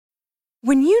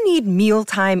When you need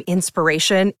mealtime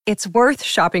inspiration, it's worth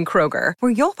shopping Kroger,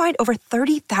 where you'll find over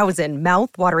 30,000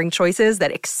 mouth-watering choices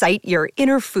that excite your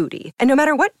inner foodie. And no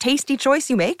matter what tasty choice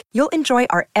you make, you'll enjoy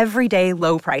our everyday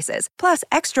low prices, plus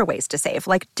extra ways to save,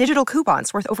 like digital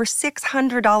coupons worth over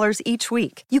 $600 each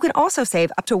week. You can also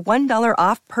save up to $1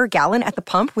 off per gallon at the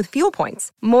pump with fuel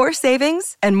points. More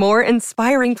savings and more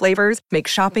inspiring flavors make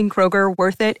shopping Kroger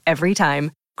worth it every time.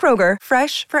 Kroger,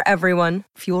 fresh for everyone.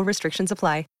 Fuel restrictions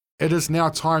apply. It is now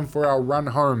time for our Run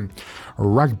Home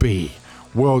Rugby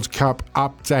World Cup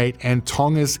update, and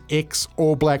Tonga's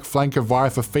ex-All Black flanker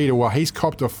Vaea Fifita, well, he's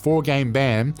copped a 4-game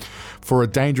ban for a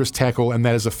dangerous tackle, and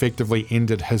that has effectively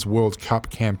ended his World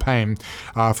Cup campaign.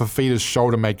 Fifita's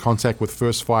shoulder made contact with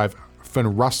first 5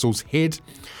 Finn Russell's head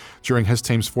during his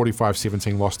team's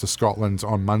 45-17 loss to Scotland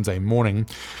on Monday morning.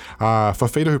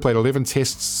 Fifita, who played 11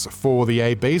 tests for the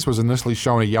ABs, was initially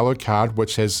shown a yellow card,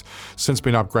 which has since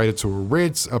been upgraded to a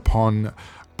red upon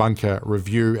bunker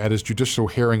review. At his judicial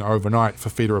hearing overnight,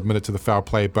 Fifita admitted to the foul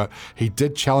play, but he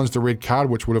did challenge the red card,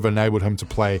 which would have enabled him to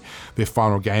play their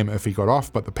final game if he got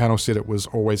off, but the panel said it was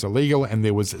always illegal and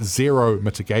there was zero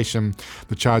mitigation.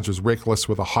 The charge was reckless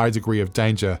with a high degree of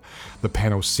danger. The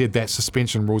panel said that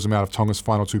suspension rules him out of Tonga's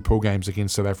final 2 pool games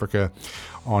against South Africa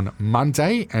on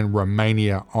Monday and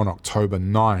Romania on October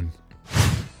 9.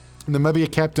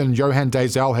 Namibia captain Johan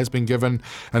Deysel has been given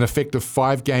an effective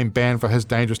 5-game ban for his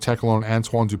dangerous tackle on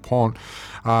Antoine Dupont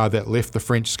that left the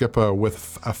French skipper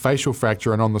with a facial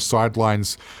fracture and on the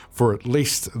sidelines for at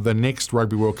least the next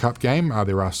Rugby World Cup game.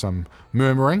 There are some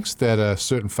murmurings that a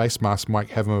certain face mask might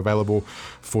have him available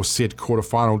for said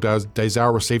quarterfinal.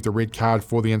 Deysel received a red card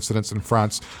for the incidents in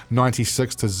France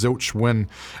 96-0 win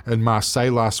in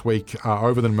Marseille last week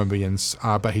over the Namibians,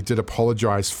 but he did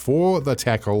apologise for the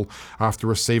tackle after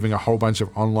receiving a whole bunch of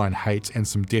online hate and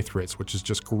some death threats, which is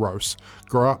just gross.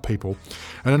 Grow up, people.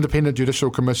 An independent judicial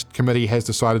committee has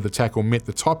decided the tackle met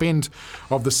the top end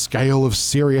of the scale of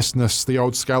seriousness, the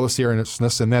old scale of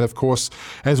seriousness, and that, of course,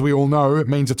 as we all know, it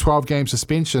means a 12-game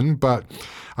suspension, but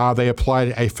they applied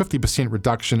a 50%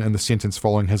 reduction in the sentence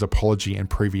following his apology and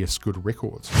previous good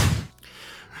records.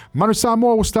 Manu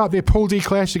Samoa will start their Pool D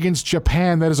clash against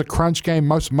Japan. That is a crunch game,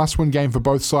 most must-win game for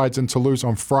both sides in Toulouse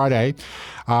on Friday,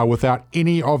 without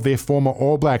any of their former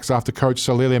All Blacks after coach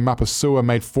Salele Mapasua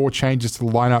made 4 changes to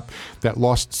the lineup that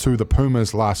lost to the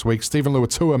Pumas last week. Stephen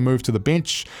Luatua moved to the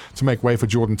bench to make way for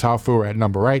Jordan Taufua at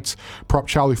number 8. Prop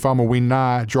Charlie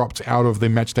Faumuina dropped out of the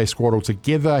matchday squad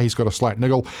altogether. He's got a slight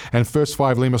niggle. And first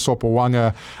 5 Lima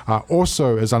Sopawanga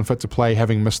also is unfit to play,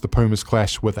 having missed the Pumas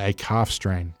clash with a calf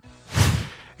strain.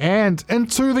 And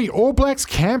into the All Blacks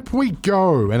camp we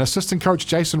go. And assistant coach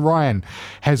Jason Ryan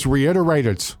has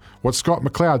reiterated what Scott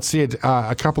McLeod said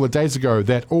a couple of days ago,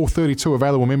 that all 32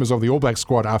 available members of the All Blacks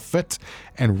squad are fit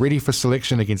and ready for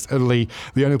selection against Italy.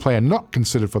 The only player not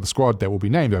considered for the squad that will be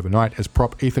named overnight is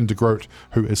prop Ethan de Groot,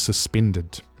 who is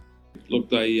suspended. Look,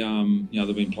 they've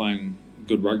been playing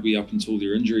good rugby up until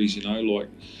their injuries, like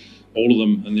all of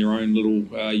them in their own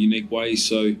little unique ways.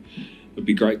 So it'd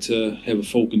be great to have a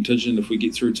full contingent if we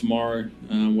get through tomorrow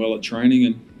well at training,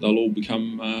 and they'll all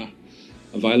become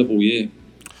available, yeah.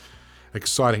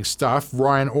 Exciting stuff.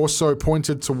 Ryan also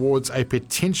pointed towards a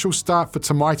potential start for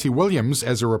Tamaiti Williams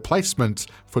as a replacement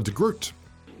for de Groot.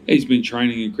 He's been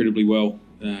training incredibly well.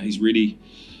 He's ready.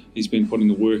 He's been putting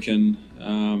the work in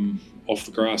off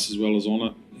the grass as well as on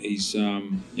it. He's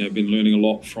been learning a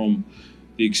lot from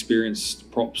the experienced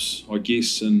props, I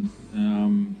guess, and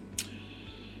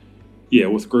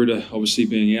with Gruder obviously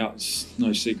being out, it's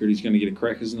no secret he's going to get a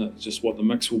crack, isn't it? Just what the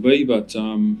mix will be, but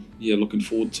looking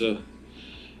forward to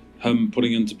him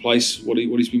putting into place what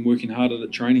he's been working hard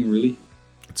at training, really.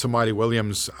 Tamaiti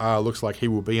Williams looks like he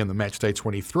will be in the matchday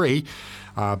 23,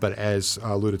 but as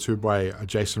alluded to by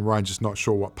Jason Ryan, just not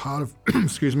sure what part of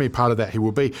part of that he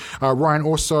will be. Ryan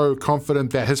also confident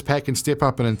that his pack can step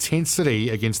up in intensity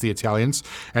against the Italians,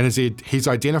 and he's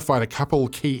identified a couple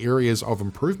key areas of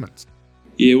improvement.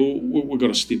 Yeah, we've got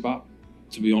to step up,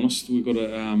 to be honest. We've got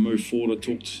to move forward. I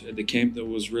talked at the camp that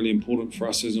was really important for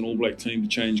us as an All Black team to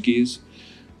change gears,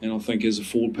 and I think as a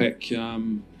forward pack,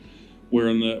 we're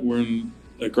in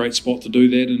a great spot to do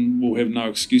that, and we'll have no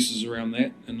excuses around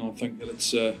that. And I think that it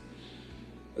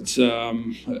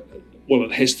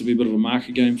has to be a bit of a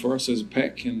marker game for us as a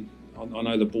pack, and I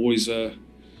know the boys are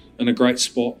in a great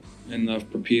spot and they've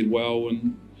prepared well,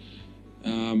 and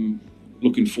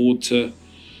looking forward to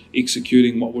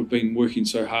executing what we've been working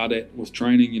so hard at with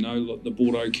training. Like the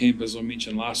Bordeaux camp, as I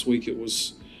mentioned last week, it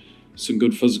was some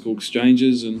good physical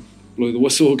exchanges and blew the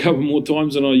whistle a couple more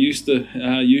times than I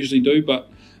usually do, but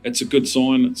it's a good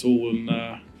sign. It's all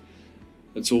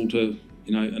to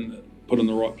put in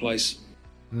the right place.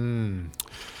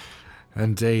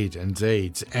 Indeed.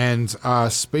 And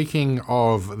speaking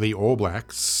of the All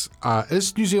Blacks,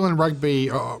 is New Zealand rugby,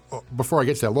 before I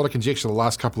get to that, a lot of conjecture the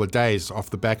last couple of days off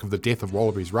the back of the death of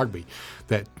Wallabies rugby,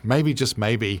 that maybe, just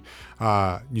maybe,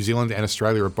 New Zealand and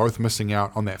Australia are both missing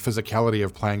out on that physicality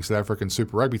of playing South African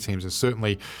Super Rugby teams, and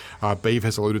certainly Beav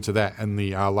has alluded to that in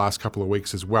the last couple of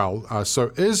weeks as well.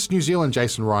 So is New Zealand,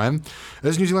 Jason Ryan,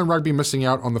 is New Zealand rugby missing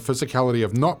out on the physicality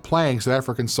of not playing South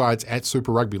African sides at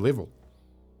Super Rugby level?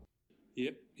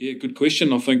 Yeah, good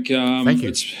question. I think Thank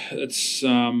you.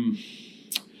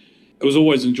 It was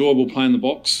always enjoyable playing the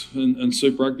box in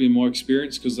Super Rugby in my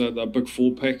experience, because they're a big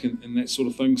 4-pack and that sort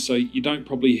of thing. So you don't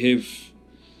probably have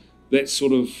that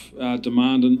sort of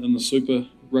demand in the Super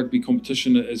Rugby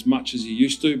competition as much as you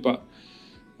used to. But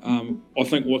I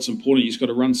think what's important, you've got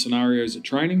to run scenarios at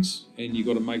trainings, and you've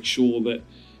got to make sure that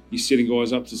you're setting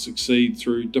guys up to succeed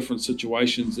through different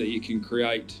situations that you can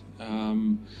create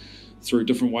through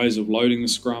different ways of loading the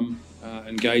scrum,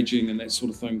 engaging and that sort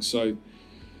of thing. So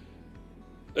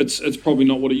it's probably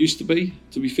not what it used to be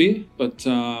fair, but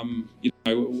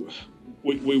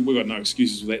we've got no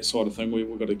excuses with that side of thing.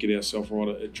 We've got to get ourselves right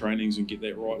at trainings and get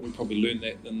that right. We probably learned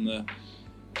that in the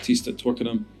test at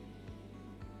Twickenham.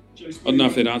 I don't know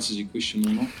if that answers your question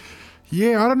or not.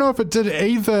 Yeah, I don't know if it did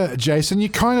either, Jason. You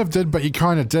kind of did, but you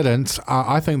kind of didn't.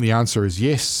 I think the answer is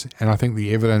yes, and I think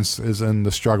the evidence is in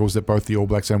the struggles that both the All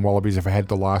Blacks and Wallabies have had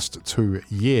the last 2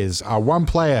 years. One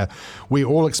player we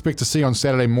all expect to see on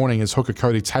Saturday morning is hooker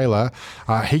Codie Taylor.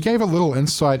 He gave a little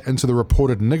insight into the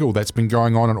reported niggle that's been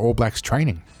going on in All Blacks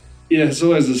training. Yeah, it's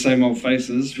always the same old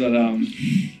faces, but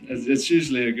it's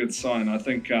usually a good sign. I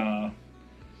think,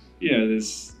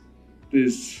 there's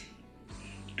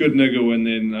good niggle and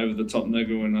then over the top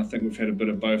niggle, and I think we've had a bit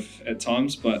of both at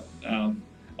times, but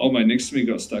old mate next to me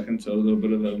got stuck into a little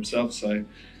bit of it himself, so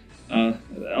I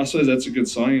suppose that's a good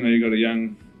sign. You got a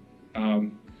young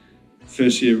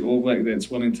first year All Black that's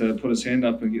willing to put his hand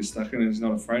up and get stuck in and he's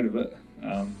not afraid of it.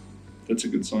 That's a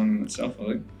good sign in itself, I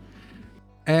think.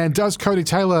 And does Codie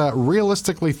Taylor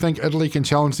realistically think Italy can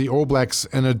challenge the All Blacks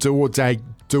in a do or die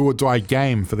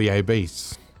game for the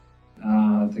ABs?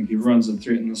 I think everyone's a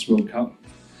threat in this World Cup.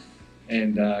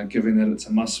 And given that it's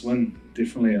a must-win,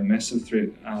 definitely a massive threat.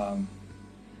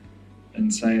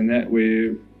 In saying that,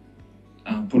 we're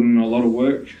putting in a lot of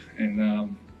work,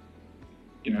 and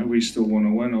we still want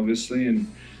to win, obviously, and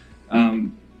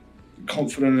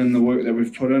confident in the work that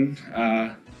we've put in.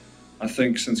 I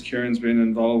think since Kieran's been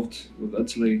involved with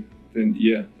Italy, then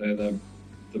they're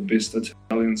the best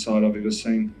Italian side I've ever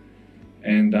seen,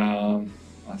 and I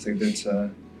think that's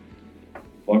a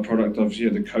byproduct of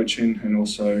the coaching and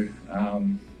also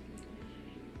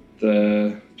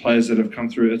the players that have come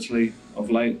through Italy of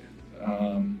late,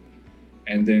 and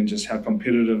then just how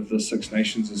competitive the Six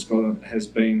Nations has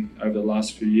been over the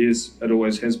last few years. It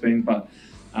always has been, but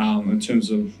in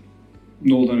terms of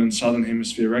Northern and Southern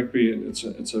Hemisphere rugby,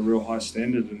 it's a real high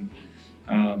standard,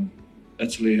 and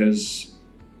Italy has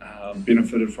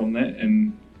benefited from that,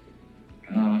 and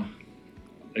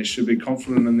they should be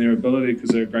confident in their ability because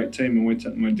they're a great team, and we're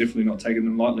definitely not taking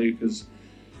them lightly because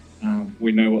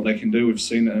we know what they can do. We've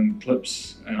seen it in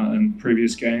clips in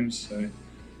previous games, so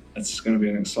it's going to be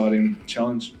an exciting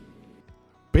challenge.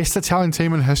 Best Italian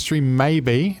team in history,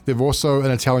 maybe. They've also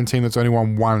an Italian team that's only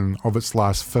won one of its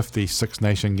last 50 Six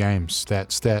Nation games.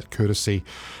 That stat courtesy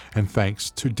and thanks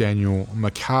to Daniel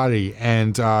McCarty.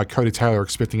 And Codie Taylor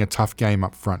expecting a tough game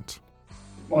up front.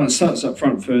 Well, it starts up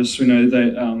front first. We know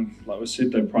they, like we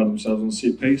said, they pride themselves on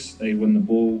set piece. They win the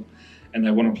ball and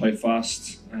they want to play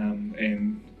fast.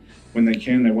 And when they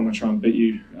can, they want to try and beat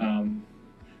you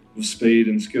with speed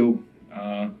and skill.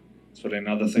 So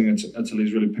another thing that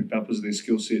Italy's really picked up is their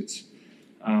skill sets.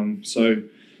 So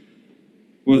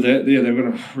with that, they've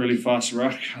got a really fast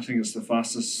ruck. I think it's the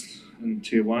fastest in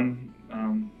Tier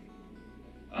 1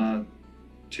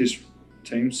 test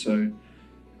team. So,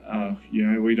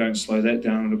 we don't slow that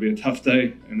down. It'll be a tough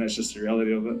day, and that's just the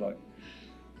reality of it. Like,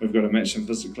 we've got to match them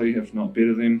physically, if not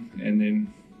better them, and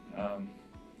then,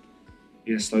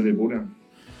 slow their ball down.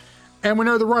 And we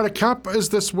know the Ryder Cup is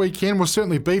this weekend. Well,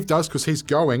 certainly Beef does because he's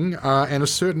going. And a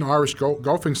certain Irish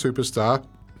golfing superstar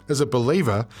is a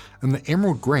believer in the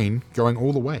emerald green going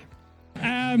all the way.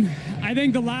 I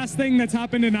think the last thing that's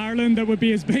happened in Ireland that would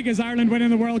be as big as Ireland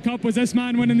winning the World Cup was this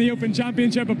man winning the Open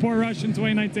Championship at Portrush in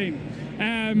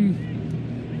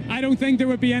 2019. I don't think there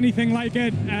would be anything like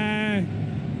it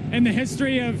in the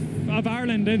history of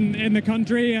Ireland in the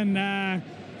country. And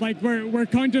we're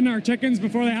counting our chickens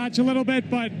before they hatch a little bit,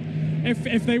 but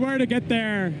if they were to get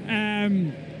there,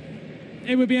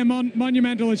 it would be a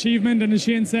monumental achievement. And as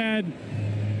Shane said,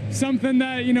 something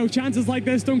that, you know, chances like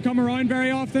this don't come around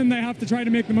very often. They have to try to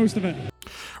make the most of it.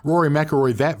 Rory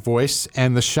McIlroy, that voice,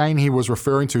 and the Shane he was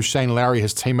referring to, Shane Lowry,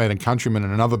 his teammate and countryman,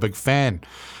 and another big fan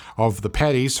of the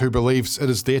Paddies, who believes it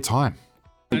is their time.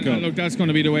 And look, that's going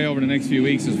to be the way over the next few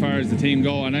weeks as far as the team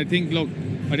go. And I think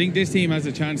this team has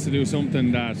a chance to do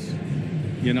something that,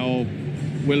 you know,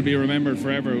 will be remembered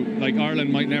forever. Like,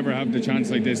 Ireland might never have the chance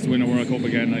like this to win a World Cup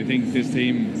again. I think this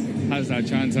team has that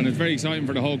chance, and it's very exciting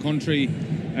for the whole country.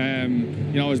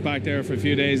 You know, I was back there for a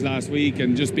few days last week,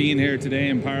 and just being here today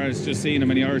in Paris, just seeing how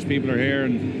many Irish people are here,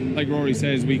 and like Rory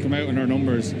says, we come out in our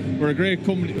numbers. We're a great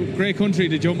country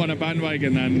to jump on a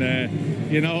bandwagon,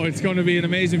 and you know, it's going to be an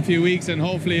amazing few weeks, and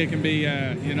hopefully it can be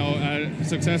you know, a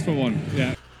successful one.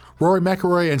 Yeah. Rory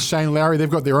McIlroy and Shane Lowry, they've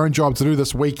got their own job to do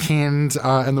this weekend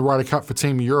in the Ryder Cup for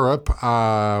Team Europe.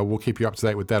 We'll keep you up to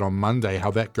date with that on Monday,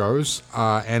 how that goes.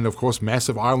 And, of course,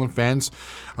 massive Ireland fans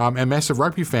and massive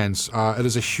rugby fans. It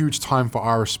is a huge time for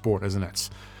Irish sport, isn't it?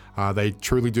 They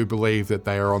truly do believe that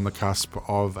they are on the cusp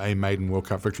of a maiden World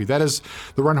Cup victory. That is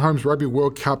the Run Homes Rugby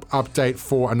World Cup update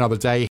for another day.